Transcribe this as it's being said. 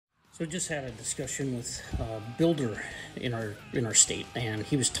So just had a discussion with a builder in our state, and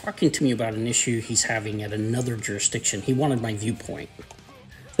he was talking to me about an issue he's having at another jurisdiction. He wanted my viewpoint.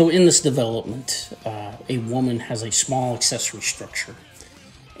 So in this development, a woman has a small accessory structure,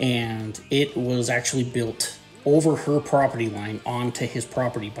 and it was actually built over her property line onto his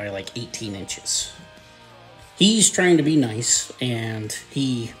property by like 18 inches. He's trying to be nice, and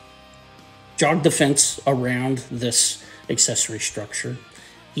he jogged the fence around this accessory structure.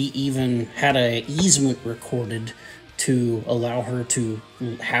 He even had an easement recorded to allow her to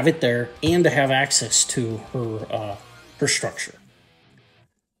have it there and to have access to her structure.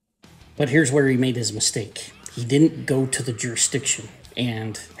 But here's where he made his mistake. He didn't go to the jurisdiction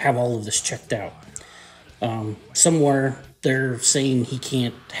and have all of this checked out. Somewhere they're saying he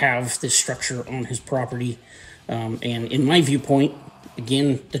can't have this structure on his property. And in my viewpoint,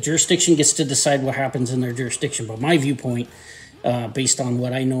 again, the jurisdiction gets to decide what happens in their jurisdiction. But my viewpoint, based on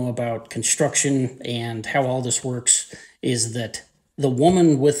what I know about construction and how all this works, is that the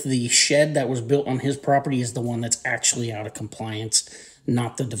woman with the shed that was built on his property is the one that's actually out of compliance,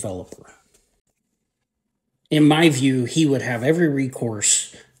 not the developer. In my view, he would have every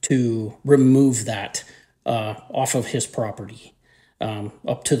recourse to remove that off of his property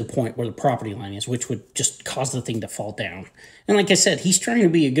up to the point where the property line is, which would just cause the thing to fall down. And like I said, he's trying to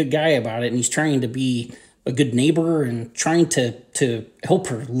be a good guy about it, and he's trying to be a good neighbor and trying to help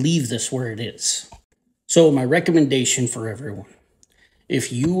her leave this where it is. So my recommendation for everyone,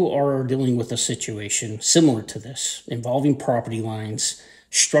 if you are dealing with a situation similar to this, involving property lines,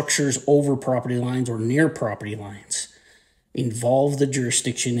 structures over property lines or near property lines, involve the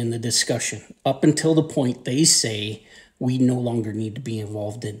jurisdiction in the discussion up until the point they say we no longer need to be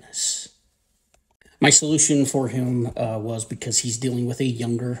involved in this. My solution for him was, because he's dealing with a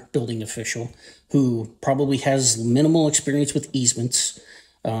younger building official who probably has minimal experience with easements,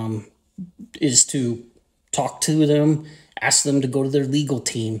 is to talk to them, ask them to go to their legal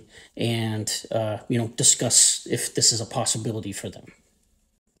team, and discuss if this is a possibility for them.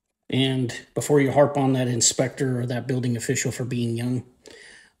 And before you harp on that inspector or that building official for being young,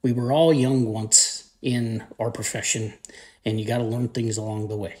 we were all young once in our profession, and you got to learn things along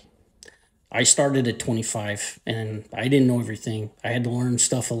the way. I started at 25, and I didn't know everything. I had to learn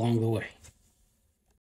stuff along the way.